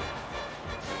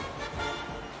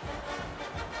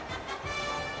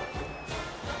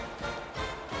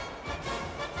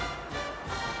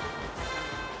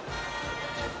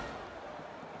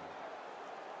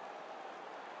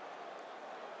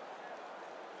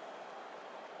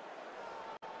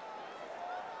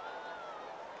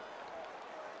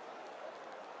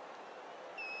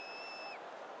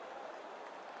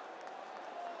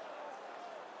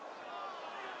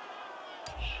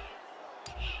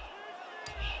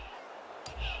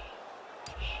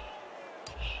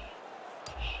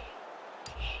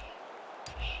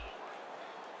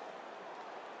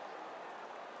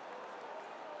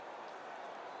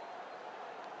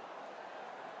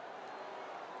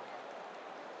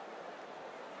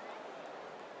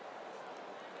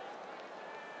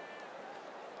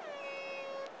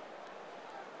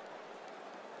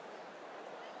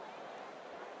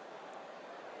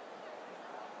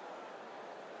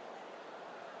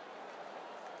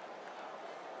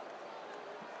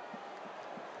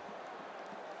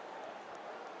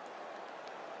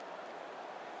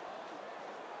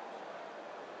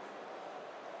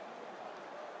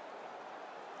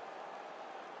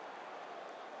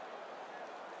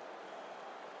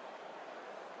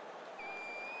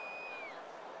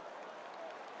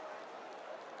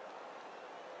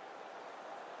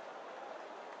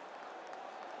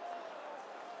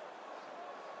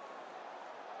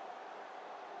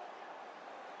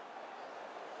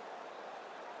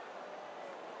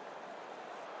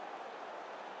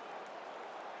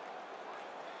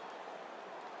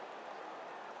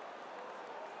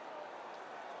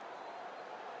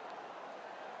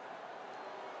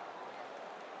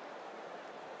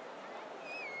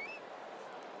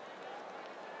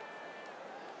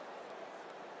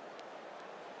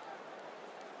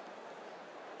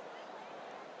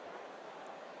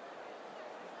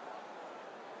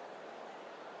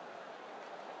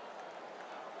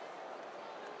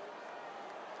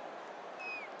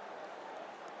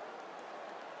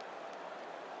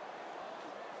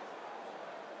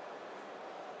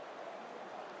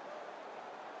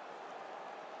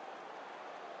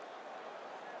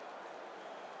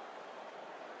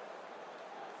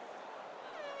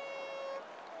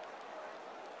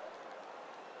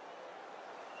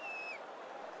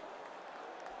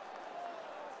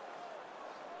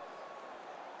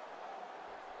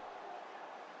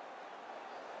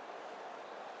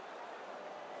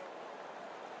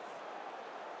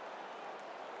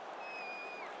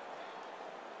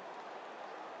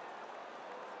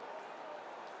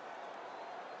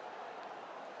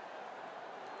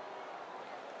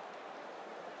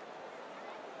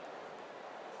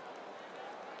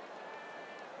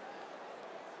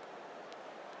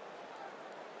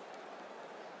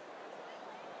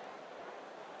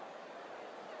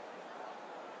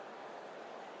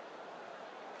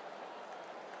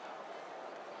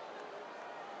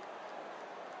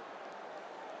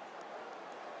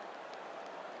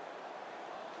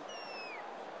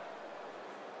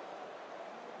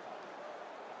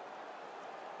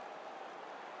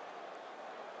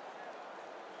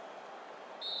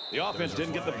 The offense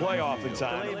didn't get the play off in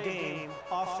time. Delayed game,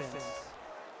 offense.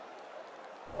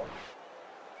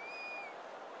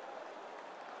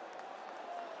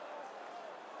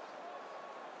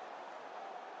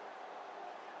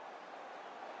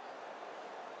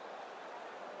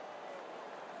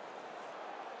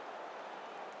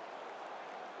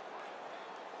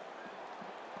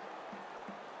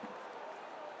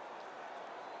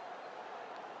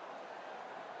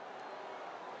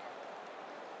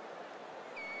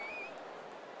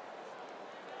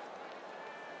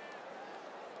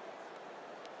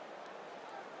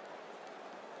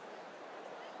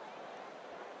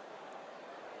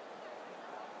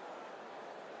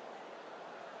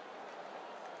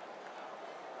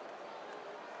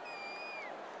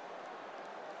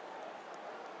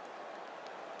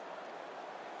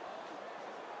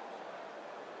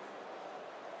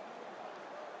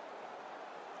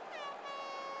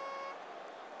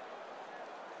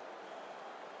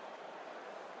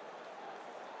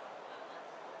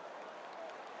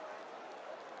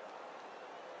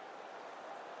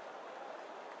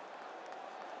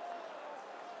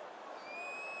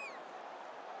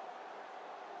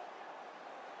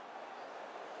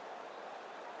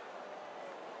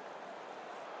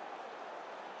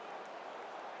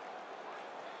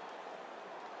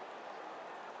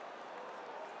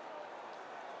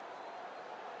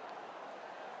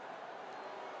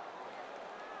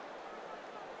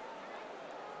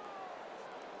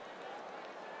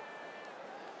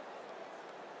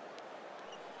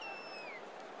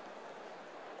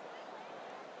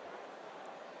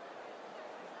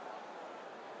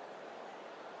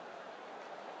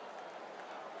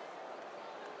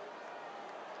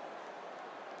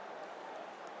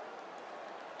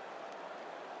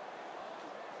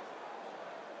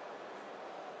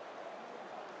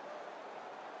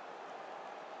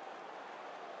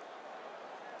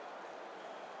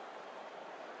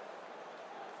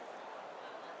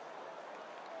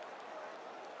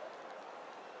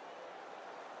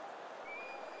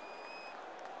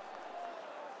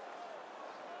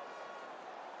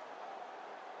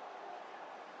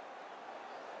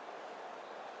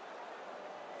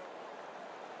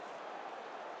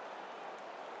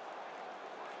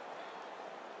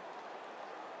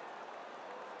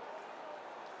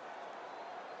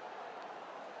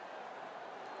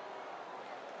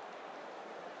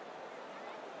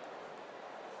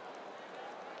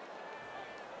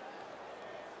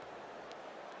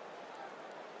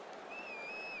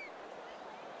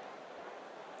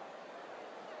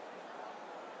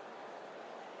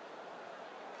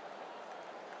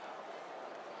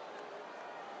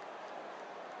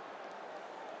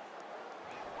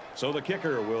 So the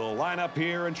kicker will line up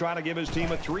here and try to give his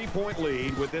team a 3-point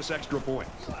lead with this extra point.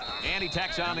 And he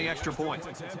tacks on the extra point.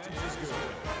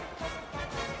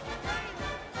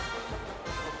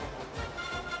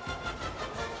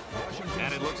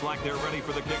 And it looks like they're ready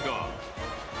for the kickoff.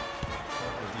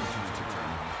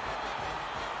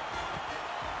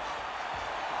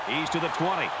 He's to the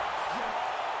 20.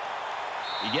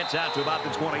 He gets out to about the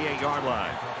 28-yard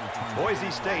line. Boise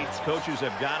State's coaches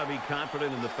have got to be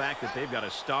confident in the fact that they've got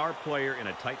a star player in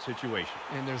a tight situation.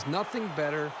 And there's nothing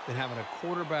better than having a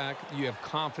quarterback you have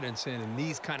confidence in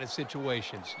these kind of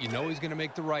situations. You know he's going to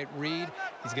make the right read.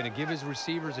 He's going to give his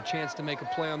receivers a chance to make a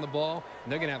play on the ball.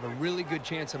 And they're going to have a really good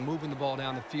chance of moving the ball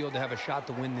down the field to have a shot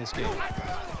to win this game.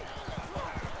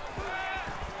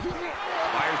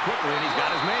 Fires quickly, and he's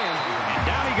got his man. And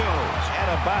down he goes At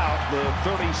about the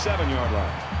 37-yard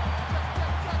line.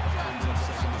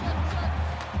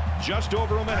 Just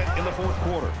over a minute in the fourth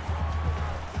quarter.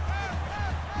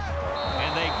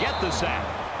 And they get the sack.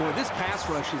 Boy, this pass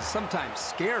rush is sometimes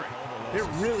scary. They're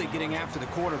really getting after the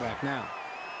quarterback now.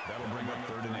 That'll bring up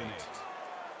 3rd and 8.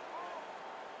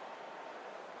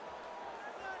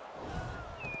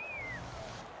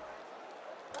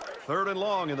 Third and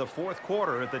long in the fourth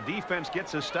quarter. If the defense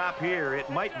gets a stop here, it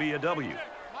might be a W.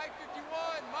 Mike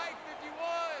 51, Mike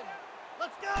 51.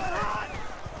 Let's go, hot.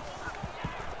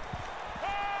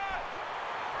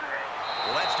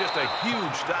 Well, that's just a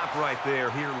huge stop right there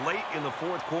here late in the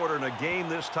fourth quarter in a game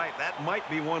this tight. That might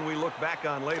be one we look back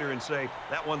on later and say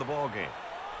that won the ball game.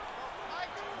 Mike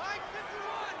 51,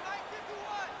 Mike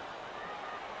 51.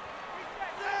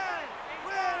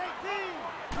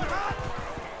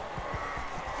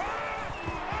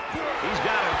 He's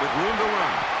got it with room to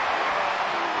run.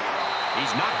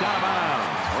 He's knocked out of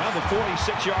bounds around the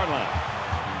 46-yard line.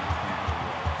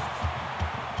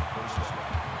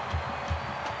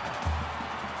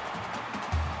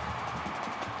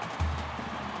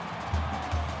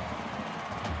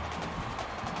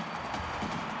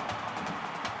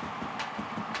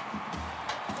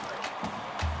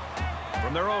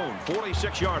 From their own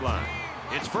 46-yard line,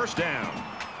 it's first down.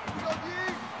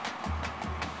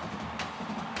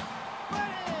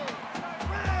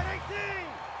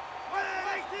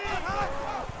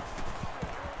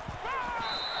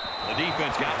 The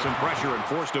defense got some pressure and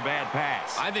forced a bad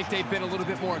pass. I think they've been a little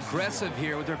bit more aggressive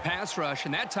here with their pass rush,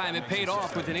 and that time it paid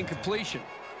off with an incompletion.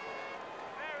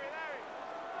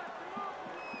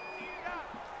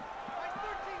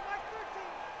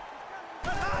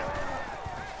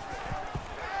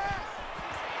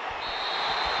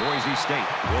 Boise State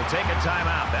will take a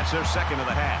timeout. That's their second of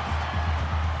the half.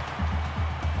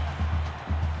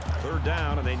 Third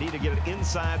down, and they need to get it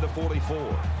inside the 44.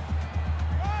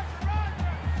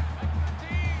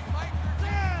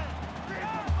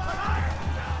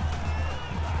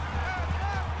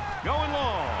 Going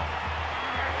long.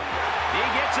 He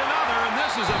gets another, and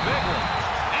this is a big one.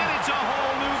 And it's a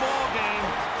whole new ball game.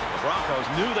 The Broncos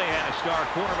knew they had a star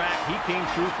quarterback. He came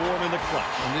through for them in the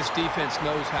clutch. And this defense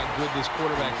knows how good this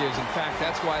quarterback is. In fact,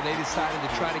 that's why they decided to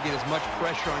try to get as much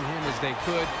pressure on him as they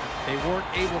could. They weren't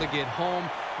able to get home,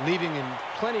 leaving him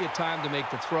plenty of time to make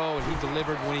the throw, and he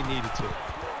delivered when he needed to.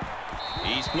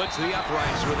 He splits the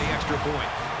uprights with the extra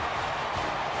point.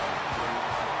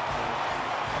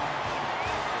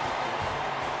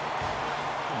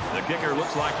 The kicker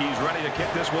looks like he's ready to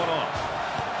kick this one off.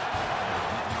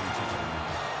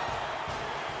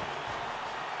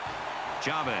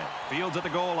 Chavez fields at the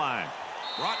goal line.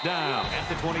 Brought down at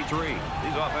the 23.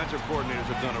 These offensive coordinators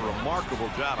have done a remarkable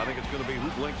job. I think it's going to be who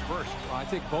blinks first. Well, I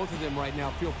think both of them right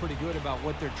now feel pretty good about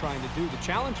what they're trying to do. The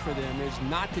challenge for them is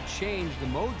not to change the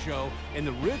mojo and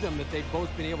the rhythm that they've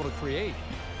both been able to create.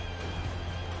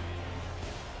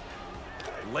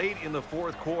 Late in the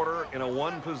fourth quarter in a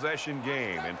one-possession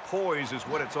game, and poise is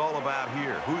what it's all about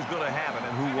here. Who's going to have it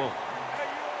and who won't.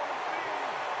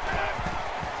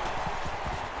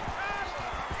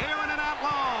 Airing it out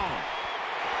long.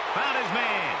 Found his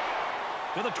man.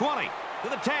 To the 20. To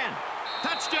the 10.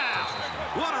 Touchdown.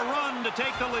 What a run to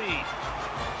take the lead.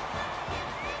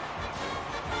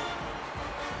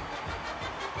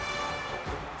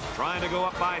 Trying to go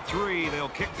up by 3. They'll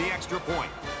kick the extra point.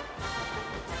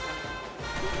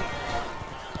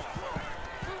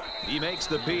 He makes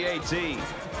the PAT.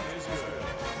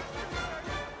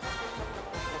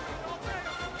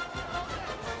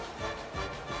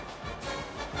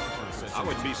 I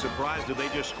wouldn't be surprised if they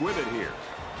just squib it here.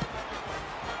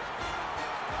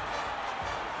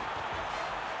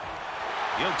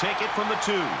 He'll take it from the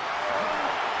 2.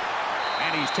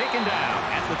 And he's taken down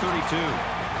at the 32.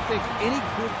 I think any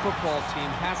good football team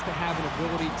has to have an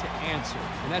ability to answer,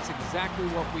 and that's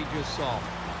exactly what we just saw.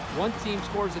 One team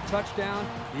scores a touchdown,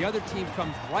 the other team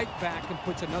comes right back and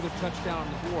puts another touchdown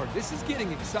on the board. This is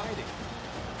getting exciting.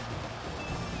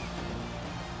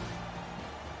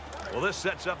 Well, this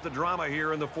sets up the drama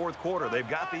here in the fourth quarter. They've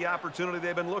got the opportunity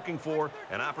they've been looking for,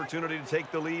 an opportunity to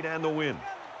take the lead and the win.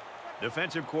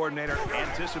 Defensive coordinator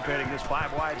anticipating this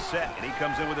 5-wide set, and he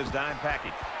comes in with his dime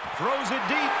package. Throws it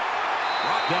deep.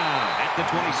 Brought down at the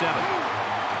 27.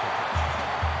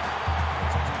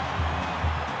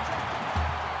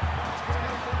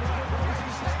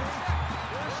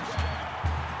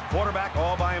 Quarterback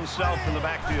all by himself in the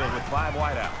backfield with 5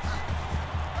 wideouts.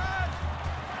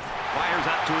 Fires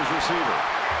out to his receiver.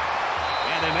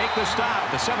 And they make the stop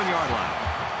at the 7-yard line.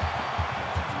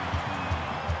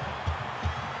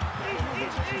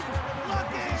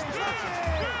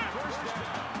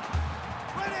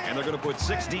 And they're going to put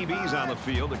 6 DBs on the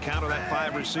field to counter that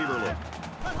 5-receiver look.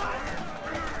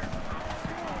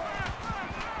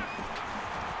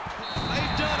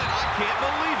 They've done it. I can't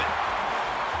believe it.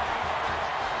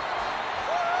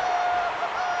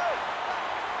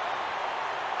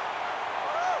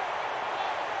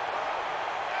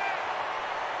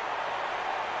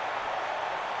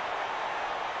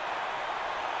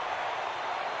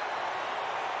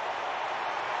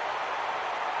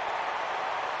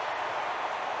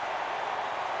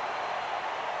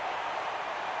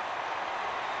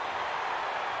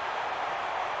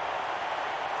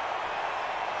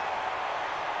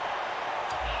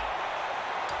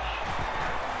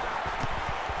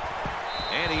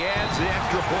 And he adds the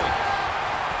extra point.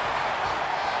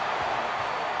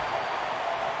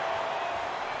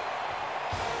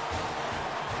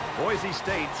 Boise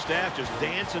State staff just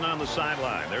dancing on the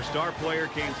sideline. Their star player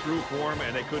came through for them,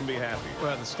 and they couldn't be happier.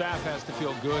 Well, the staff has to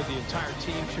feel good. The entire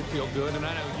team should feel good. And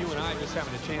I know you and I just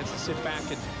having a chance to sit back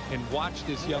and watch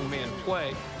this young man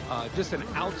play. Just an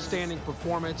outstanding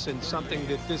performance and something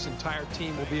that this entire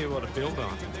team will be able to build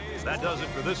on. That does it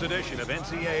for this edition of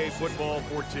NCAA Football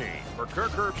 14. For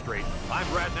Kirk Herbstreit, I'm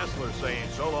Brad Nessler saying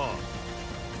so long.